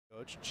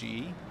Coach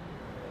G.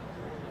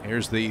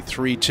 Here's the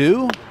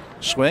 3-2.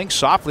 Swing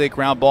softly, a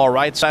ground ball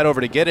right side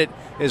over to get it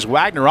is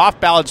Wagner. Off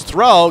balance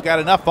throw, got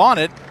enough on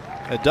it.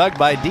 Dug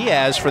by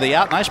Diaz for the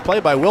out. Nice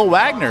play by Will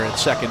Wagner at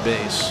second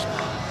base.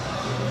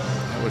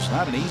 It was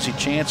not an easy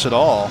chance at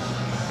all.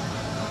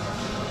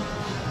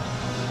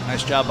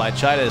 Nice job by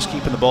Chidas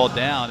keeping the ball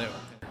down.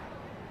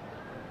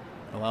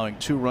 Allowing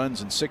 2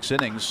 runs in 6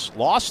 innings.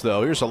 Lost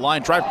though. Here's a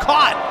line drive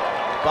caught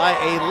by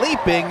a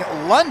leaping,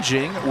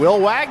 lunging Will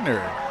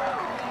Wagner.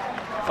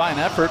 Fine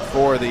effort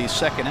for the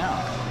second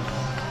out.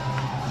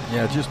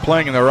 Yeah, just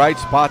playing in the right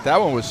spot.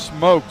 That one was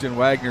smoked, and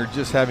Wagner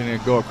just having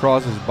to go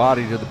across his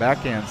body to the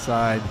backhand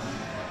side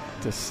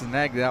to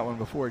snag that one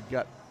before it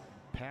got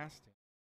past him.